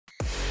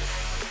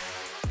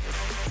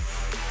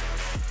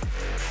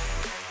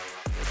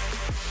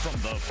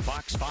from the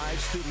Fox 5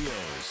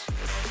 studios,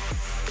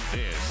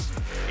 this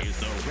is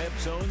the Red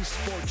Zone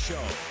Sports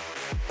Show.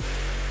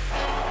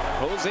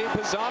 Jose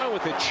Pizano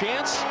with a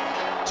chance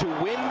to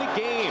win the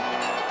game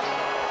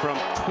from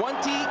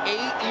 28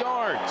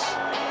 yards.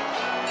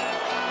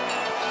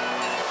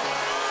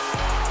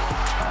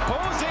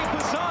 Jose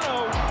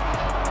Pizano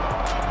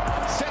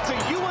sets a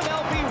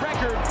UNLV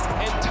record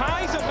and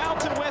ties a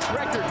Mountain West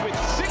record with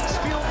 6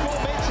 field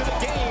goal makes in a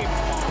game.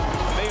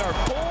 They are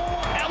bowl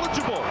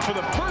eligible for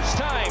the first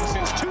time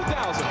since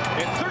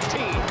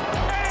 2013.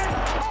 And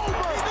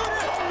over!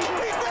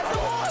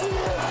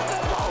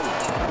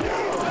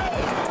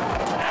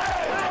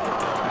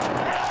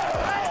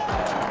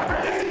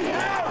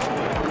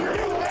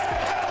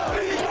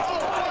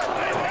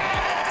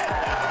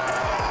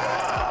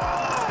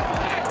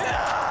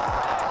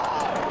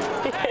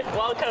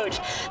 Coach,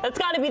 that's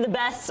got to be the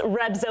best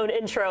Red Zone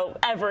intro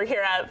ever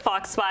here at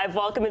Fox 5.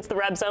 Welcome, it's the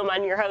Red Zone.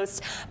 I'm your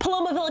host,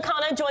 Paloma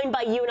Villicana, joined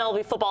by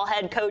UNLV football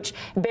head coach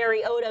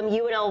Barry Odom.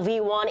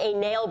 UNLV won a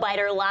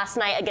nail-biter last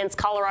night against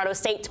Colorado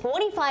State,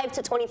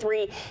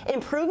 25-23,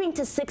 improving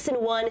to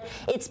 6-1.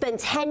 It's been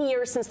 10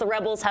 years since the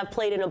Rebels have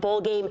played in a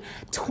bowl game,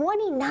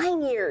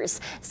 29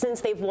 years since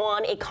they've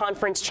won a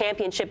conference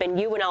championship, in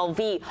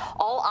UNLV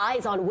all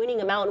eyes on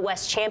winning a Mountain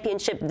West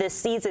championship this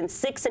season.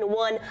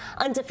 6-1,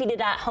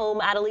 undefeated at home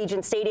at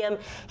Allegiant Stadium.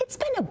 It's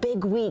been a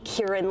big week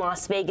here in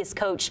Las Vegas,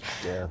 Coach.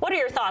 Yeah. What are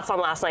your thoughts on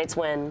last night's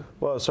win?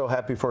 Well, so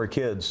happy for our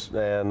kids,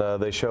 and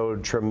they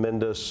showed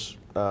tremendous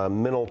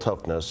mental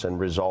toughness and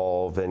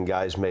resolve, and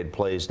guys made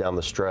plays down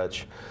the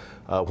stretch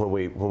when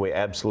we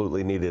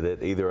absolutely needed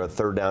it, either a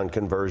third down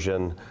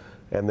conversion,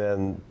 and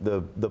then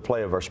the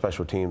play of our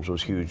special teams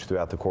was huge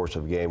throughout the course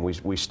of the game.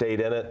 We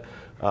stayed in it,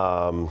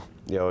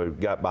 you know,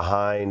 got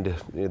behind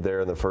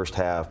there in the first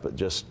half, but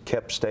just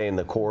kept staying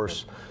the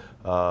course.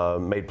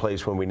 Made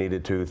plays when we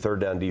needed to. Third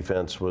down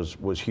defense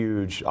was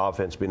huge.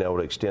 Offense being able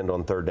to extend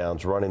on third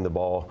downs, running the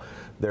ball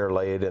there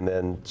late, and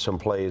then some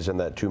plays in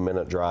that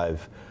 2-minute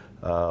drive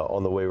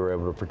on the way we were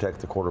able to protect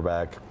the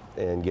quarterback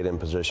and get in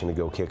position to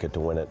go kick it to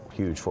win it.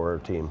 Huge for our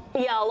team.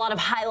 Yeah, a lot of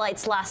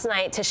highlights last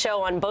night to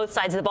show on both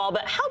sides of the ball,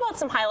 but how about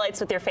some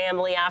highlights with your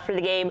family after the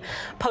game,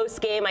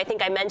 post-game? I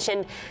think I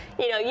mentioned,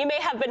 you know, you may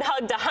have been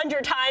hugged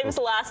 100 times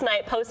last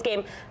night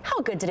post-game. How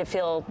good did it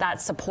feel,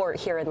 that support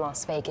here in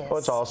Las Vegas? Well,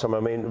 it's awesome.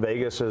 I mean,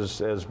 Vegas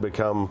has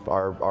become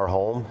our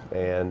home,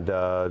 and,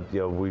 you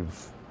know,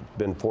 we've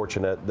been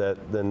fortunate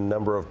that the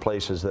number of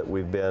places that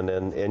we've been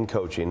in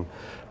coaching,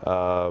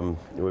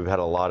 we've had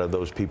a lot of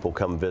those people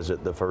come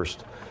visit the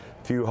first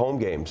few home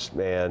games,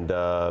 and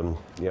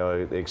you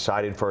know,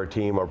 excited for our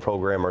team, our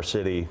program, our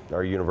city,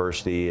 our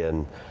university,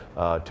 and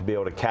to be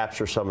able to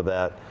capture some of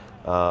that.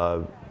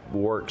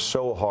 Worked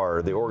so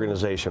hard, the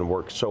organization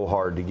worked so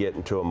hard to get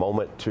into a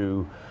moment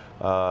to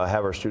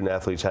have our student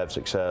athletes have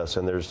success,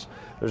 and there's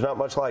not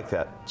much like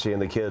that. Seeing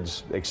the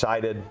kids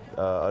excited,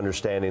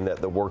 understanding that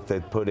the work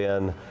they've put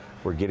in,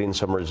 we're getting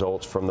some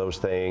results from those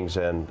things,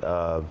 and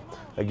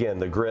again,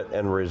 the grit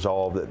and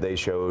resolve that they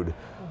showed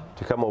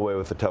to come away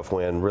with a tough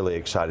win. Really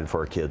excited for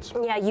our kids.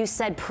 Yeah, you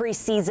said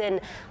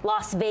preseason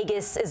Las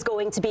Vegas is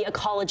going to be a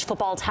college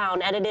football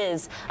town, and it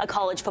is a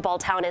college football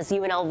town as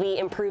UNLV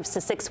improves to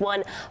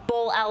 6-1,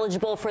 bowl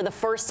eligible for the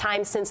first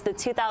time since the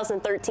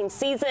 2013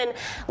 season.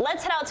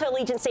 Let's head out to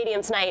Allegiant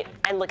Stadium tonight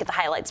and look at the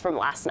highlights from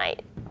last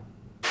night.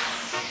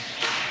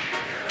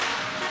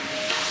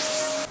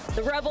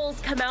 The Rebels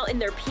come out in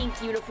their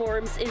pink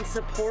uniforms in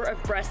support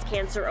of Breast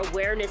Cancer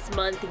Awareness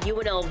Month.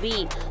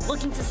 UNLV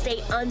looking to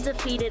stay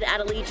undefeated at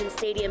Allegiant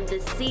Stadium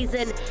this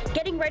season,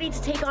 getting ready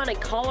to take on a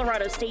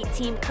Colorado State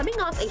team coming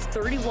off a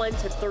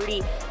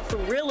 31-30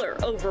 thriller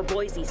over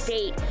Boise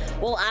State.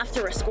 Well,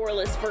 after a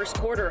scoreless first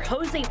quarter,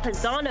 Jose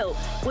Pizano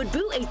would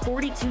boot a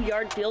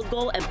 42-yard field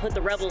goal and put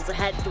the Rebels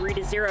ahead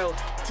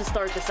 3-0 to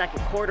start the second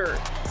quarter.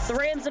 The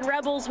Rams and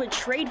Rebels would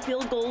trade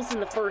field goals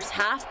in the first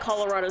half.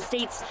 Colorado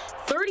State's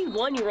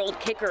 31-year-old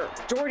kicker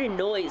Jordan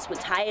Noyes would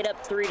tie it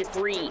up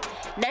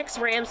 3-3. Next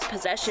Rams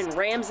possession,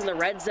 Rams in the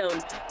red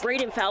zone.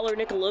 Braden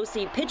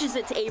Fowler-Nicolosi pitches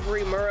it to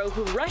Avery Murrow,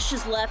 who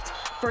rushes left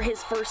for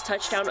his first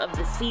touchdown of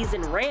the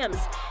season. Rams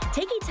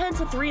take a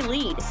 10-3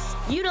 lead.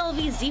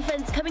 UNLV's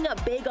defense coming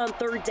up big on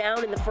third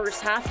down in the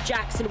first half.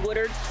 Jackson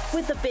Woodard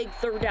with a big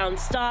third down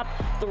stop.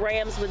 The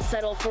Rams would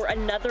settle for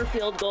another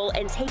field goal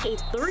and take a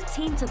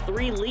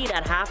 13-3 lead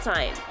at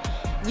halftime.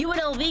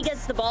 UNLV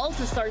gets the ball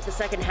to start the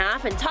second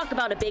half, and talk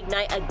about a big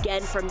night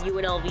again from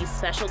UNLV's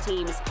special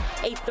teams.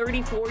 A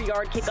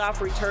 34-yard kickoff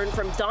return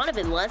from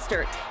Donavyn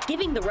Lester,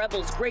 giving the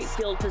Rebels great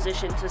field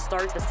position to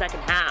start the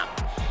second half.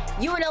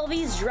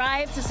 UNLV's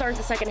drive to start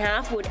the second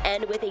half would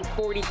end with a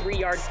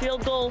 43-yard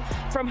field goal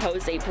from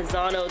Jose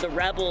Pizano. The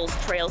Rebels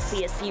trail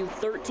CSU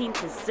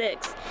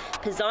 13-6.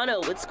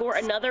 Pizano would score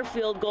another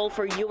field goal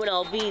for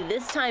UNLV,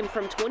 this time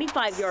from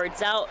 25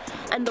 yards out,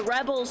 and the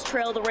Rebels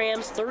trail the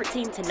Rams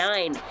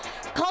 13-9.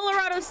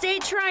 Colorado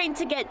State trying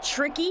to get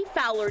tricky.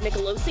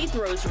 Fowler-Nicolosi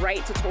throws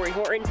right to Torrey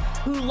Horton,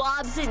 who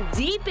lobs it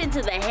deep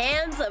into the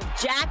hands of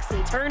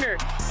Jackson Turner.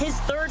 His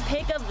third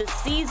pick of the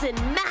season.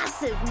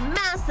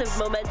 Massive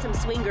momentum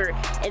swinger longer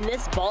in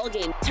this ball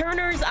game.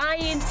 Turner's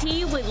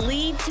INT would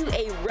lead to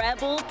a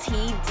Rebel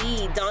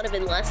TD.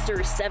 Donavyn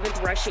Lester's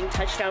 7th rushing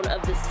touchdown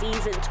of the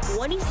season,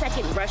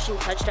 22nd rushing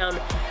touchdown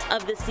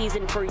of the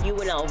season for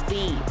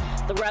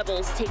UNLV. The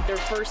Rebels take their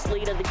first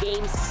lead of the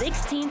game,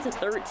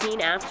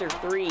 16-13 after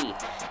 3.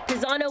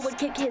 Pizano would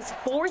kick his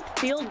 4th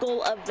field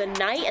goal of the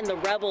night, and the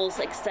Rebels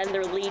extend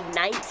their lead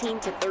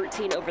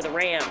 19-13 over the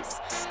Rams.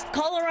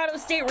 Colorado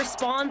State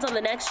responds on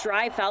the next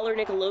drive. Fowler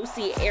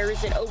Nicolosi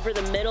airs it over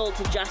the middle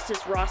to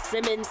Justice Ross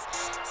Simmons.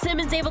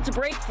 Simmons able to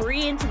break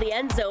free into the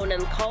end zone,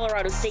 and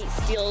Colorado State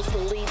steals the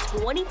lead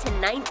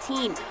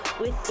 20-19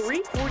 with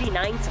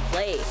 3:49 to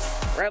play.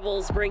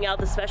 Rebels bring out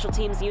the special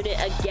teams unit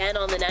again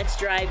on the next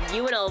drive.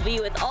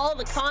 UNLV with all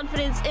the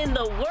confidence in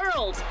the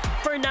world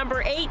for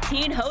number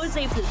 18,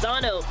 Jose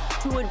Pizano,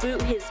 who would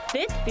boot his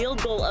 5th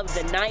field goal of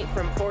the night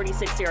from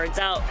 46 yards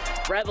out.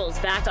 Rebels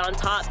back on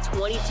top,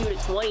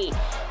 22-20.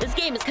 This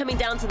game is coming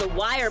down to the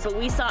wire, but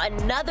we saw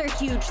another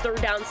huge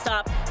 3rd down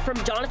stop from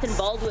Jonathan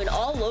Baldwin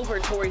all over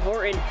Torrey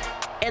Horton.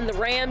 And the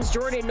Rams'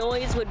 Jordan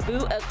Noyes would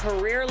boot a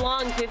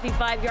career-long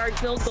 55-yard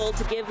field goal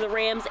to give the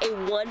Rams a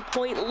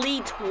 1-point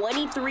lead,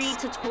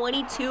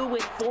 23-22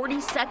 with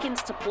 40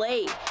 seconds to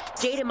play.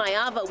 Jaden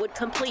Mayava would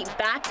complete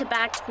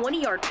back-to-back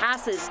 20-yard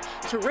passes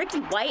to Ricky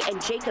White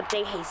and Jacob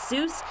De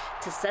Jesus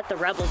to set the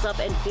Rebels up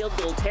in field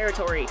goal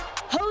territory.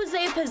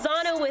 Jose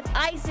Pizano, with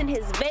ice in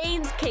his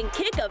veins, can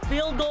kick a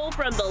field goal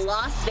from the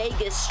Las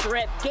Vegas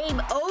Strip.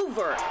 Game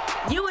over.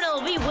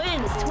 UNLV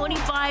wins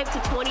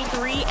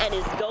 25-23 and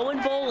is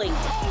going bowling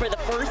for the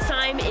first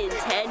time in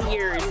 10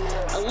 years.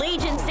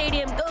 Allegiant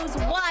Stadium goes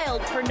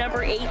wild for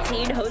number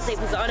 18, Jose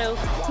Pizano,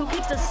 who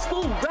kicked a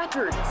school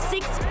record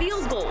 6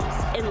 field goals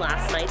in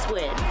last night's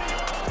win.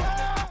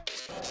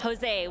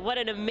 Jose, what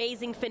an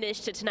amazing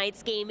finish to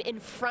tonight's game in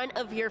front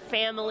of your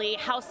family.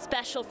 How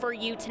special for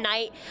you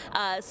tonight.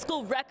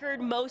 School record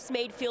most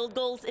made field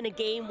goals in a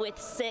game with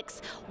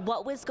 6.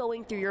 What was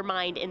going through your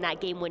mind in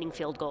that game-winning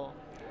field goal?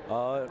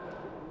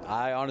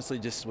 I honestly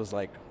just was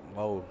like,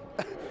 whoa.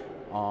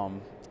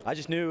 I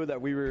just knew that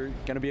we were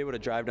going to be able to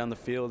drive down the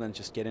field and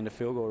just get into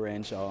field goal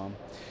range.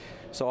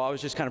 So I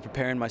was just kind of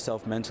preparing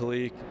myself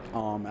mentally,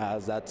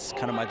 as that's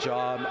kind of my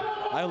job.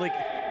 I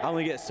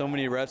only get so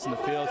many reps in the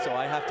field, so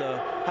I have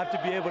to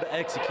be able to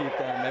execute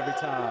them every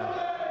time.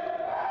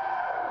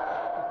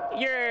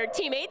 Your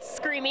teammates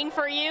screaming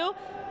for you.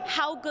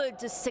 How good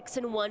does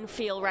 6-1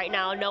 feel right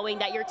now, knowing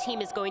that your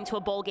team is going to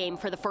a bowl game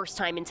for the first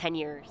time in 10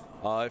 years?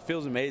 It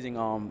feels amazing.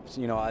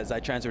 You know, as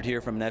I transferred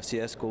here from an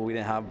FCS school, we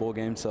didn't have bowl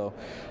games, so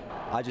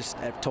I just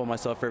told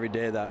myself every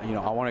day that, you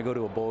know, I want to go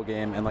to a bowl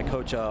game. And like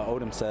Coach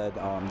Odom said,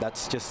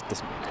 that's just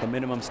the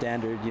minimum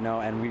standard, you know,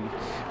 and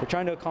we're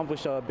trying to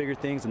accomplish bigger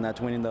things, and that's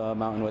winning the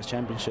Mountain West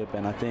Championship.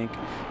 And I think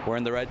we're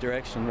in the right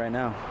direction right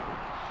now.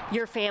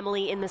 Your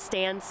family in the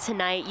stands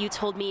tonight, you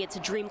told me it's a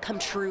dream come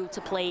true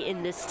to play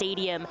in this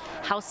stadium.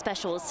 How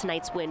special is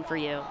tonight's win for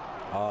you?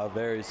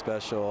 Very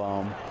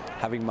special.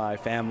 Having my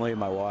family,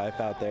 my wife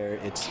out there,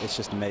 it's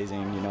just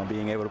amazing, you know,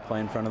 being able to play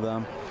in front of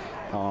them.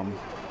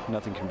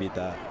 Nothing can beat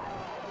that.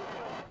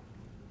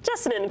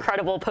 Just an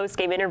incredible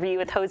post-game interview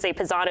with Jose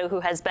Pizano,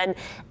 who has been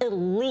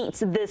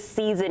elite this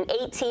season.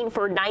 18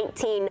 for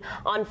 19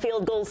 on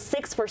field goals,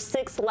 6 for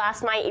 6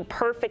 last night. A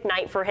perfect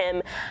night for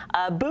him,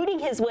 booting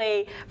his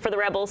way for the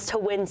Rebels to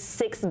win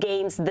 6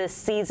 games this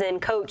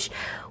season. Coach,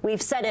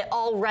 we've said it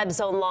all Reb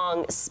Zone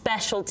long,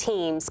 special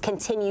teams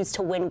continues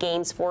to win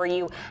games for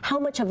you. How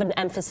much of an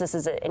emphasis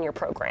is it in your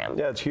program?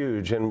 Yeah, it's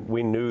huge, and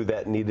we knew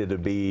that needed to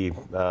be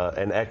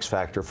an X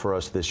factor for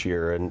us this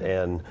year,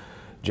 and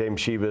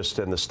James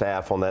Shebist and the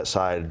staff on that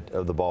side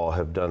of the ball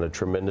have done a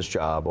tremendous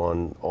job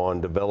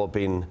on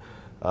developing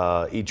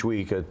each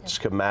week a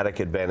schematic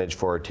advantage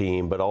for our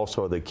team, but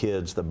also the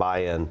kids, the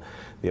buy-in,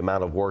 the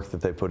amount of work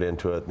that they put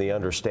into it, the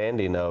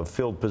understanding of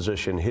field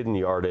position, hidden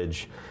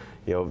yardage.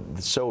 You know,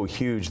 so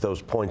huge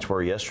those points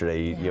were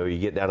yesterday. You know, you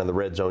get down in the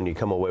red zone, you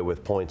come away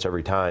with points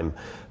every time.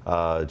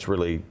 It's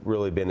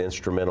really been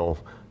instrumental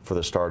for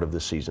the start of the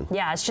season.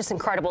 Yeah, it's just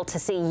incredible to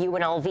see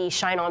UNLV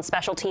shine on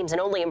special teams and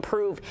only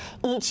improve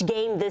each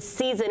game this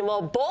season.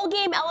 Well, bowl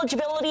game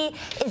eligibility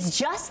is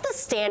just the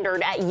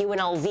standard at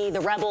UNLV.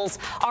 The Rebels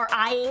are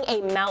eyeing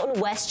a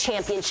Mountain West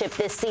championship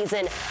this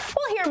season.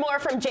 We'll hear more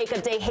from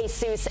Jacob De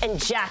Jesus and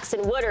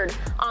Jackson Woodard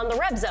on the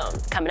Reb Zone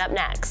coming up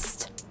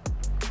next.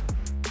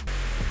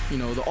 You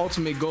know, the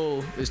ultimate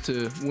goal is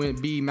to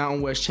be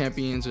Mountain West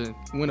champions and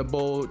win a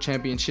bowl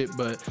championship,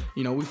 but,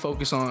 you know, we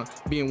focus on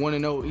being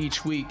 1-0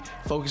 each week,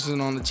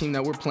 focusing on the team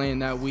that we're playing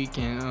that week,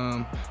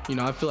 and, you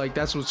know, I feel like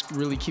that's what's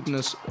really keeping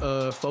us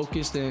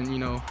focused and, you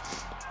know,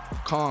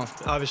 calm.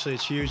 Obviously,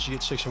 it's huge to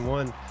get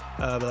 6-1,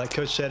 but like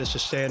Coach said, it's a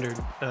standard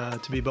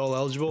to be bowl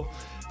eligible,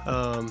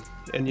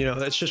 and, you know,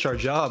 that's just our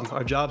job.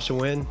 Our job's to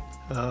win.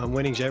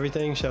 Winning's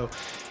everything, so,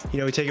 you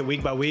know, we take it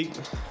week by week,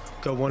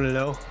 go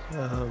 1-0,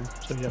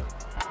 so, yeah.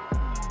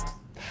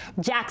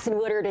 Jackson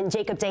Woodard and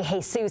Jacob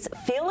DeJesus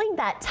feeling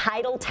that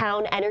title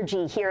town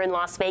energy here in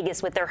Las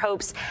Vegas with their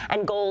hopes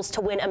and goals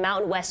to win a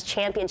Mountain West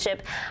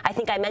championship. I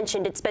think I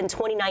mentioned it's been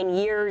 29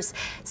 years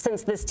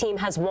since this team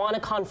has won a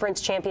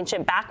conference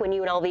championship, back when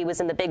UNLV was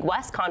in the Big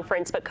West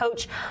Conference. But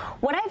Coach,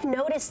 what I've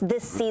noticed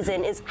this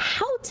season is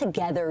how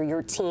together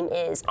your team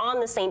is, on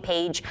the same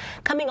page,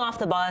 coming off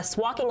the bus,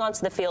 walking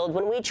onto the field.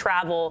 When we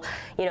travel,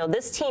 you know,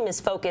 this team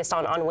is focused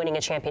on winning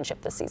a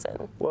championship this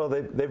season. Well,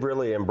 they've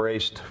really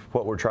embraced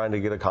what we're trying to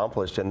get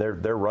accomplished, and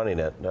they're running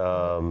it. You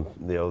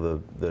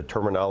know, the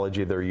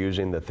terminology they're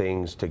using, the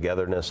things,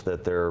 togetherness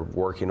that they're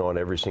working on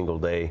every single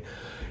day.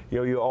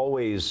 You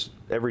know,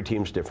 every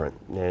team's different,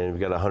 and you've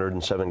got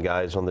 107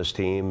 guys on this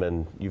team,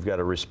 and you've got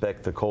to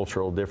respect the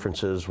cultural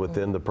differences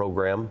within the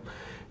program.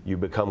 You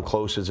become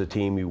close as a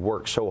team. You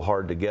work so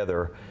hard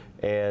together.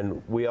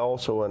 And we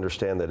also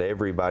understand that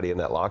everybody in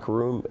that locker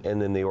room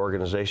and in the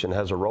organization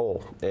has a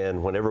role.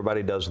 And when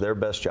everybody does their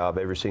best job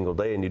every single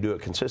day and you do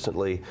it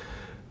consistently,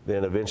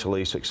 then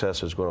eventually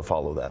success is going to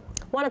follow that.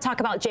 I want to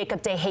talk about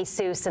Jacob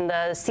DeJesus and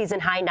the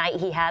season-high night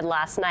he had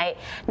last night.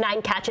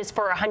 9 catches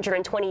for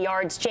 120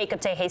 yards.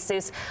 Jacob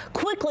DeJesus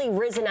quickly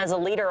risen as a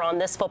leader on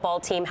this football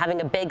team,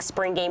 having a big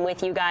spring game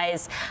with you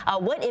guys.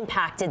 What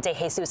impact did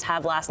DeJesus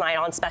have last night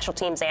on special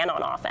teams and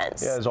on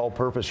offense? Yeah, his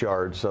all-purpose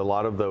yards, a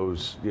lot of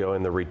those, you know,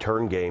 in the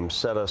return game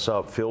set us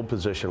up field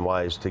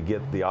position-wise to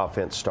get the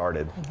offense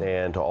started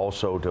and to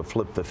also to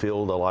flip the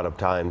field a lot of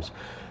times.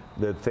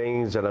 The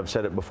things that I've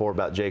said it before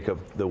about Jacob,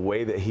 the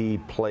way that he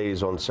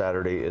plays on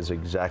Saturday is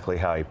exactly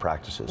how he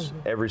practices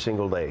every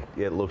single day.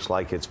 It looks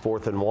like it's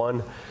 4th and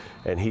 1,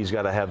 and he's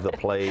got to have the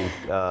play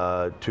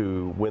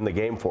to win the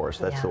game for us.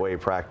 That's the way he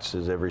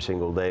practices every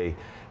single day,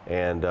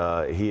 and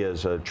he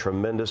is a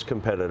tremendous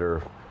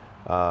competitor.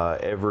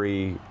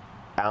 Every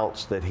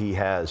ounce that he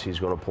has, he's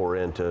going to pour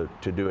into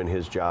doing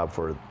his job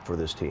for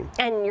this team.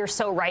 And you're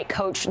so right,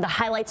 Coach. The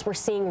highlights we're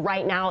seeing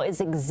right now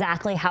is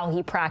exactly how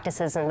he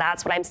practices, and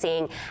that's what I'm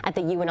seeing at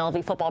the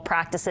UNLV football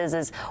practices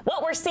is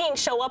what we're seeing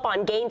show up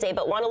on game day.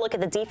 But want to look at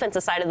the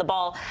defensive side of the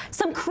ball.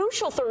 Some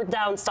crucial 3rd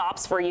down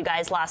stops for you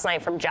guys last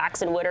night from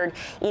Jackson Woodard,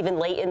 even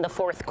late in the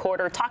 4th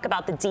quarter. Talk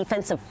about the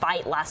defensive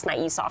fight last night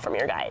you saw from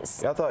your guys.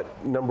 Yeah, I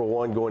thought, number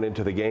one, going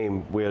into the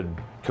game, we had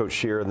Coach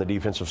Shear and the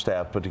defensive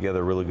staff put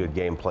together a really good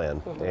game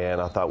plan. And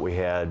I thought we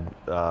had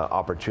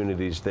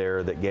opportunities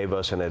there that gave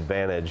us an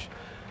advantage.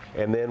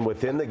 And then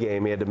within the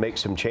game, he had to make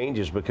some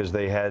changes because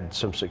they had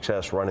some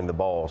success running the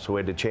ball. So we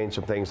had to change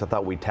some things. I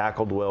thought we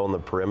tackled well in the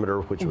perimeter,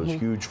 which was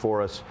huge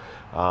for us.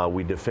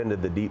 We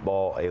defended the deep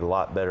ball a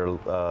lot better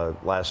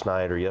last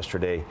night or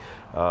yesterday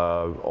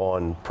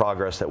on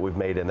progress that we've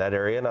made in that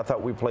area. And I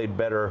thought we played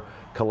better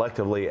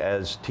collectively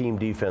as team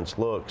defense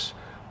looks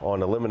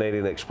on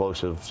eliminating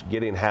explosives,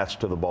 getting hats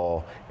to the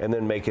ball, and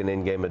then making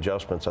in-game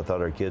adjustments. I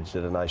thought our kids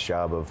did a nice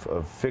job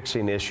of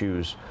fixing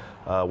issues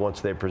once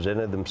they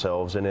presented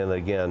themselves. And then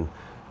again,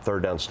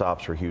 3rd down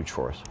stops were huge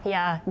for us.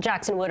 Yeah,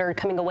 Jackson Woodard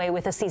coming away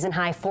with a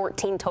season-high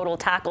 14 total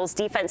tackles.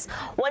 Defense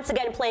once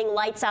again playing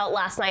lights out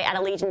last night at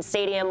Allegiant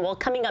Stadium. Well,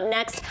 coming up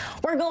next,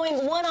 we're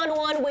going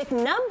one-on-one with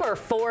number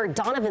 4,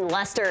 Donavyn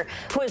Lester,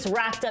 who has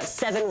racked up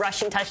 7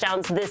 rushing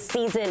touchdowns this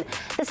season.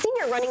 The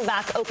senior running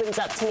back opens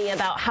up to me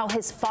about how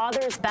his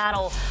father's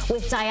battle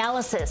with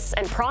dialysis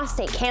and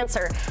prostate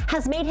cancer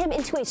has made him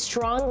into a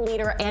strong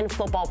leader and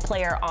football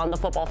player on the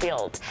football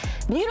field.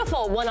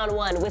 Beautiful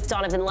one-on-one with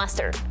Donavyn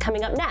Lester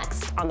coming up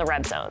next on the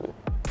Red Zone.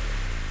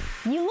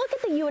 You look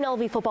at the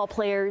UNLV football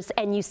players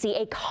and you see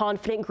a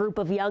confident group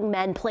of young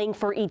men playing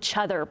for each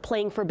other,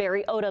 playing for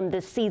Barry Odom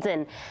this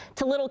season.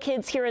 To little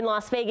kids here in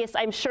Las Vegas,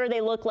 I'm sure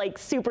they look like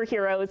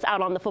superheroes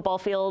out on the football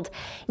field.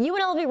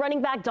 UNLV running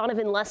back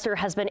Donavyn Lester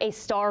has been a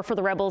star for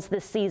the Rebels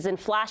this season,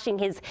 flashing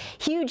his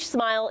huge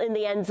smile in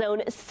the end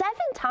zone 7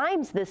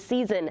 times this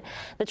season.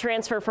 The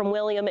transfer from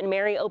William and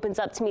Mary opens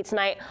up to me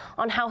tonight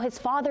on how his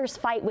father's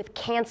fight with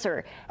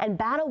cancer and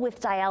battle with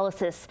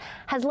dialysis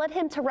has led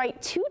him to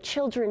write 2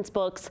 children's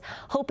books,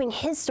 hoping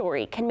his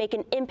story can make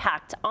an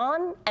impact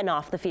on and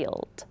off the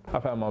field.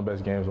 I've had my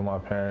best games when my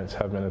parents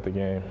have been at the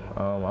game.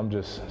 I'm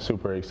just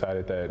super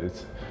excited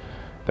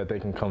that they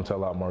can come to a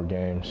lot more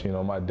games. You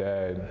know, my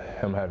dad,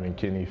 him having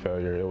kidney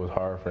failure, it was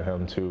hard for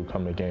him to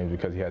come to games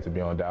because he had to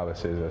be on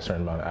dialysis a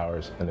certain amount of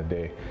hours in a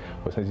day.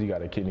 But since he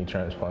got a kidney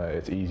transplant,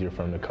 it's easier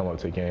for him to come up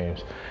to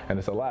games. And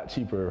it's a lot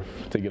cheaper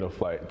to get a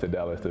flight to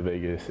Dallas to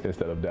Vegas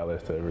instead of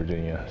Dallas to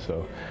Virginia.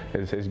 So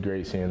it's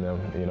great seeing them,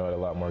 you know, at a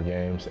lot more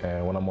games.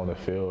 And when I'm on the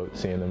field,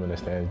 seeing them in the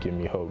stands give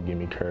me hope, give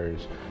me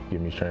courage,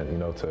 give me strength, you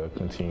know, to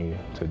continue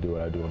to do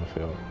what I do on the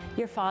field.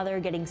 Your father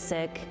getting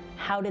sick,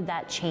 how did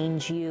that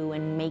change you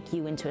and make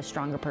you into a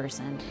stronger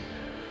person?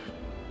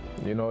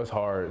 You know, it's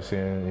hard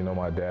seeing, you know,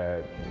 my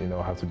dad, you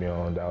know, have to be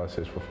on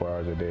dialysis for 4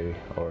 hours a day,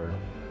 or,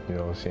 you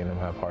know, seeing him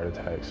have heart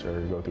attacks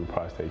or go through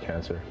prostate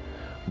cancer.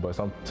 But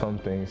some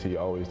things he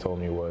always told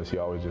me was he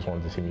always just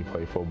wanted to see me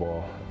play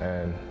football.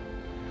 And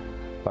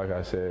like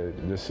I said,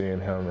 just seeing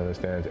him in the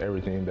stands,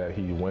 everything that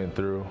he went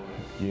through,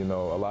 you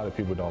know, a lot of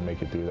people don't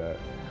make it through that.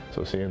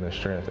 So seeing the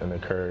strength and the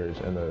courage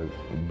and the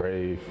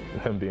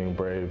him being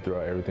brave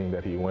throughout everything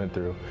that he went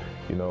through,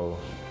 you know,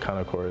 kind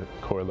of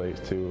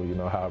correlates to, you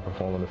know, how I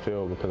perform on the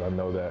field, because I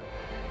know that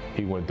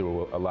he went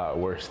through a lot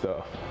worse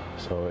stuff.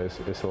 So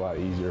it's a lot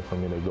easier for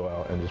me to go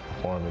out and just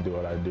perform and do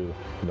what I do,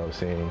 you know,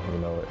 seeing, you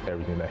know,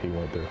 everything that he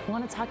went through. I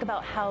want to talk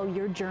about how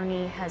your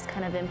journey has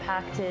kind of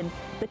impacted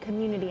the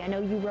community. I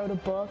know you wrote a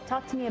book.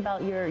 Talk to me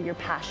about your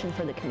passion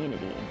for the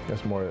community.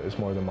 It's more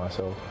than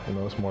myself. You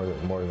know, it's more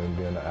than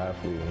being an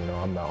athlete. You know,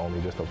 I'm not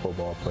only just a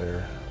football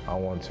player. I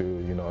want to,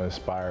 you know,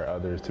 inspire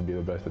others to be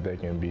the best that they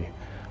can be,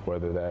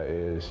 whether that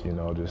is, you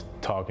know, just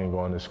talking,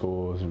 going to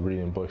schools,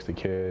 reading books to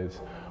kids,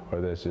 or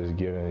that's just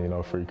giving, you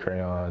know, free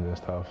crayons and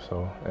stuff.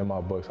 So in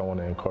my books, I want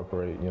to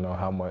incorporate, you know,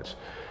 how much,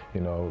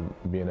 you know,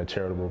 being a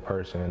charitable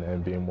person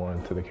and being more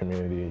into the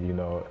community, you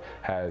know,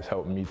 has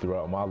helped me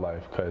throughout my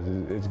life, because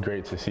it's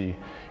great to see,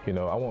 you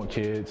know, I want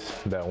kids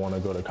that want to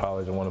go to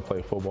college and want to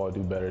play football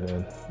do better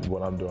than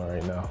what I'm doing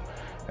right now.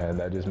 And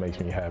that just makes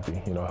me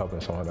happy, you know, helping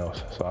someone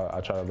else. So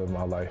I try to live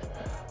my life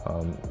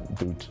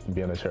through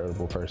being a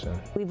charitable person.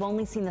 We've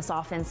only seen this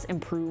offense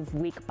improve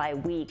week by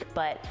week,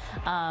 but,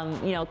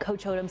 you know,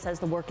 Coach Odom says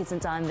the work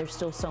isn't done. There's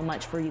still so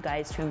much for you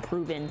guys to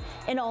improve in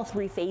all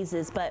three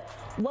phases. But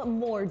what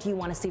more do you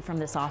want to see from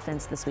this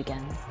offense this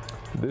weekend?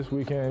 This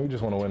weekend, we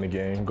just want to win the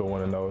game, go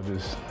 1-0,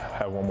 just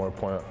have one more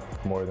point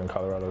more than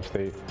Colorado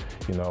State.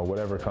 You know,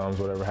 whatever comes,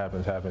 whatever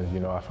happens, happens. You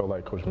know, I feel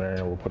like Coach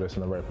Marion will put us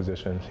in the right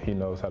positions. He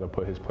knows how to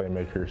put his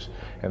playmakers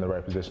in the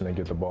right position and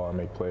get the ball and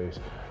make plays.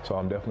 So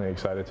I'm definitely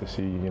excited to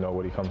see, you know,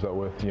 what he comes up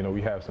with. You know,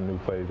 we have some new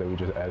plays that we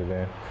just added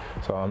in.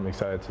 So I'm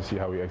excited to see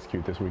how we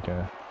execute this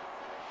weekend.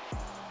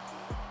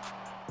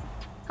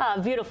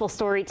 Beautiful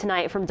story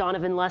tonight from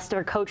Donavyn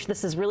Lester. Coach,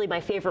 this is really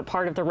my favorite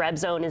part of the Red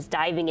Zone, is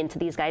diving into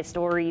these guys'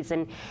 stories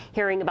and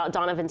hearing about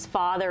Donavyn's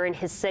father and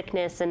his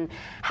sickness and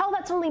how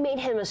that's only made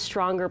him a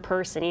stronger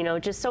person. You know,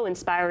 just so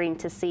inspiring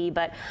to see.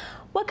 But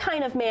what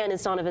kind of man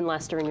is Donavyn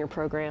Lester in your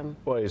program?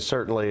 Well, he's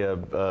certainly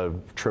a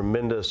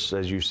tremendous,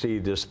 as you see,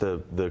 just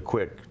the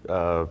quick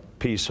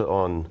piece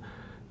on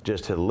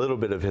just a little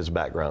bit of his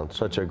background.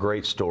 Such a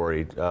great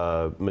story,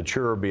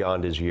 mature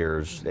beyond his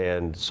years,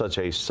 and such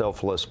a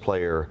selfless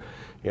player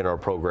in our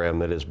program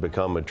that has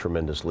become a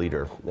tremendous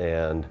leader.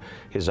 And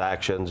his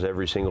actions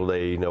every single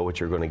day, you know what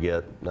you're going to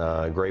get.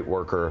 A great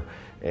worker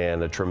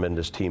and a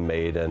tremendous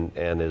teammate,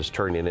 and is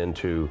turning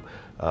into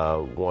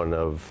one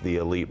of the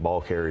elite ball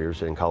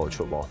carriers in college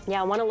football. Yeah,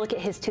 I want to look at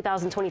his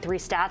 2023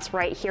 stats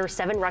right here.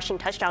 7 rushing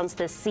touchdowns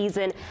this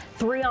season,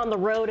 3 on the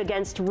road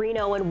against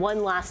Reno, and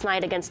 1 last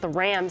night against the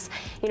Rams.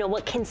 You know,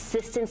 what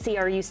consistency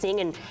are you seeing,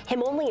 and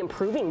him only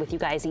improving with you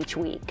guys each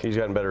week? He's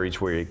gotten better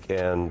each week,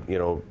 and you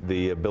know,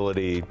 the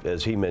ability,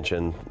 as he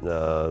mentioned,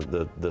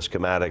 the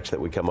schematics that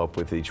we come up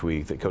with each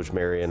week that Coach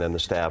Marion and the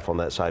staff on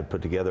that side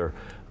put together.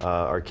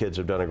 Our kids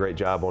have done a great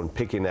job on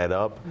picking that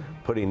up,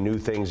 putting new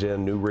things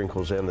in, new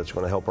wrinkles in that's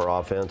going to help our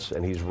offense,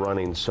 and he's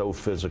running so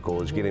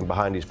physical. He's getting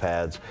behind his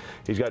pads.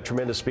 He's got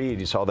tremendous speed.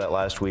 You saw that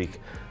last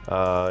week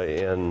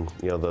in,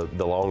 you know,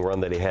 the long run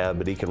that he had,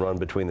 but he can run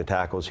between the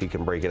tackles. He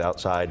can break it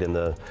outside in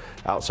the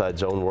outside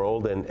zone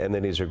world, and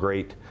then he's a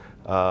great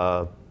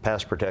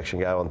pass protection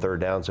guy on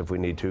third downs if we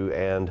need to,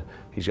 and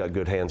he's got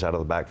good hands out of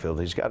the backfield.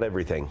 He's got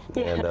everything,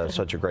 and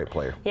such a great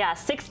player. Yeah,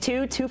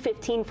 6'2",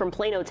 215 from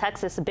Plano,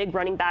 Texas, a big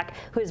running back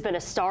who has been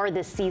a star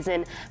this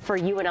season for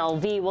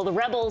UNLV. Well, the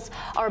Rebels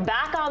are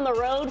back on the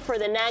road for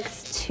the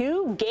next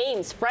 2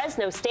 games.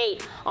 Fresno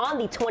State on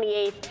the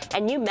 28th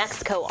and New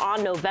Mexico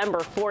on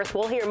November 4th.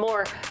 We'll hear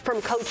more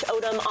from Coach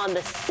Odom on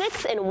the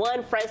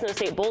 6-1 Fresno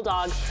State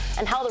Bulldogs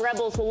and how the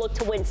Rebels will look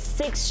to win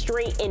 6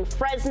 straight in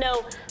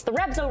Fresno. The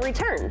Red Zone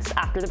returns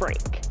after the break.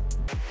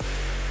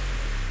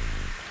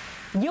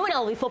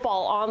 UNLV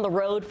football on the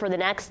road for the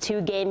next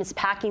 2 games,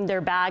 packing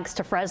their bags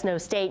to Fresno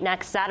State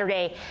next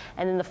Saturday.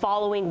 And then the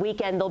following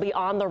weekend, they'll be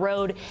on the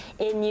road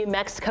in New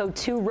Mexico,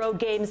 2 road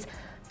games.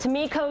 To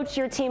me, Coach,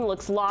 your team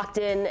looks locked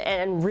in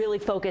and really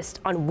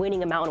focused on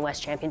winning a Mountain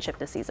West championship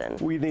this season.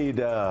 We need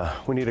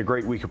a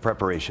great week of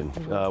preparation.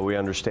 We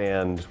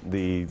understand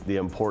the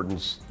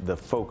importance, the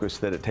focus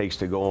that it takes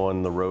to go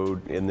on the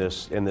road in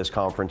this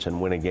conference and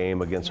win a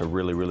game against a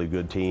really, really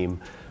good team.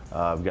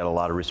 I've got a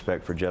lot of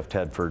respect for Jeff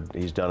Tedford.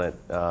 He's done it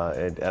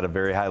at a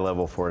very high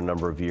level for a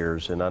number of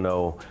years, and I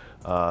know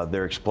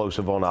they're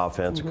explosive on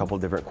offense. A couple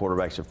of different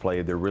quarterbacks have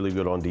played. They're really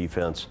good on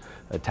defense,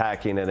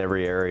 attacking in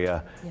every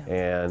area,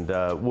 and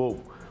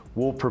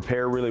we'll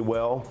prepare really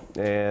well.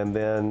 And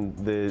then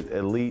the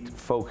elite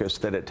focus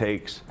that it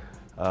takes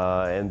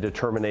and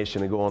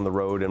determination to go on the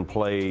road and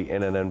play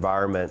in an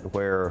environment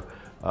where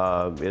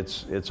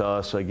it's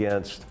us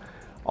against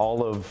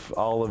all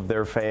of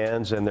their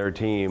fans and their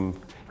team.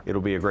 It'll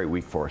be a great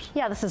week for us.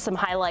 Yeah, this is some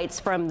highlights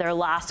from their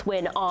last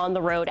win on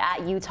the road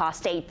at Utah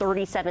State,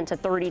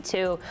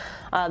 37-32.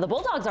 The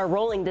Bulldogs are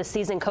rolling this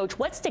season, Coach.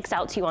 What sticks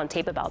out to you on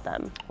tape about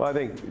them? Well, I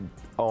think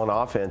on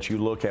offense, you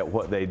look at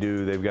what they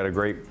do. They've got a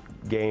great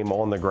game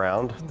on the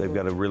ground. They've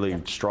got a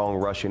really strong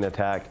rushing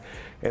attack.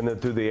 And then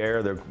through the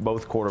air, they're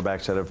both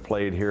quarterbacks that have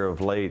played here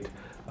of late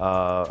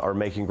are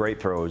making great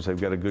throws. They've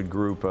got a good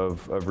group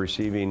of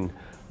receiving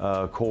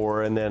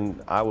core. And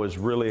then I was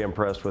really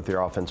impressed with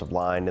their offensive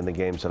line in the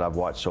games that I've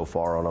watched so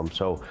far on them.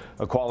 So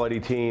a quality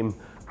team.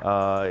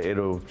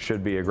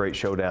 Should be a great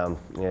showdown,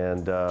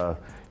 and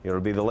it'll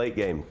be the late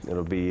game.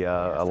 It'll be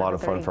a lot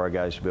of fun for our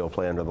guys to be able to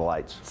play under the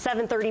lights.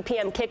 7:30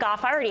 p.m.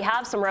 kickoff. I already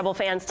have some Rebel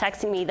fans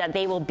texting me that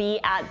they will be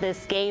at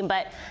this game.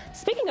 But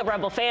speaking of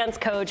Rebel fans,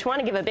 Coach, I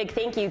want to give a big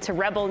thank you to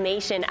Rebel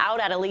Nation out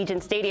at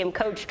Allegiant Stadium.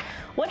 Coach,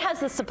 what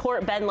has the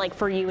support been like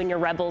for you and your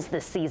Rebels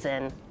this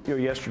season?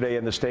 Yesterday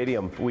in the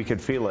stadium, we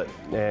could feel it,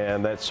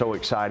 and that's so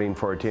exciting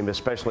for our team,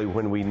 especially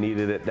when we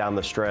needed it down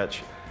the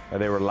stretch.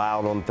 They were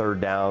loud on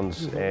third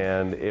downs,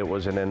 and it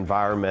was an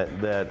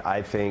environment that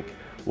I think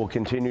will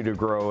continue to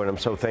grow, and I'm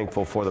so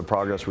thankful for the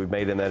progress we've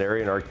made in that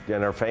area,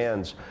 and our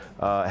fans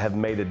have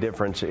made a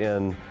difference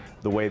in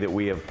the way that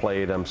we have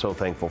played. I'm so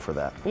thankful for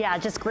that. Yeah,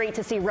 just great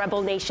to see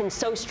Rebel Nation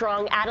so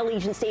strong at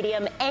Allegiant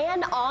Stadium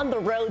and on the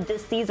road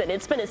this season.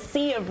 It's been a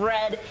sea of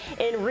red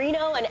in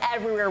Reno and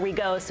everywhere we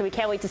go, so we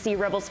can't wait to see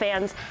Rebels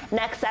fans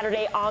next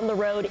Saturday on the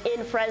road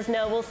in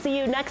Fresno. We'll see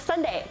you next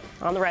Sunday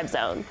on the Red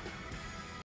Zone.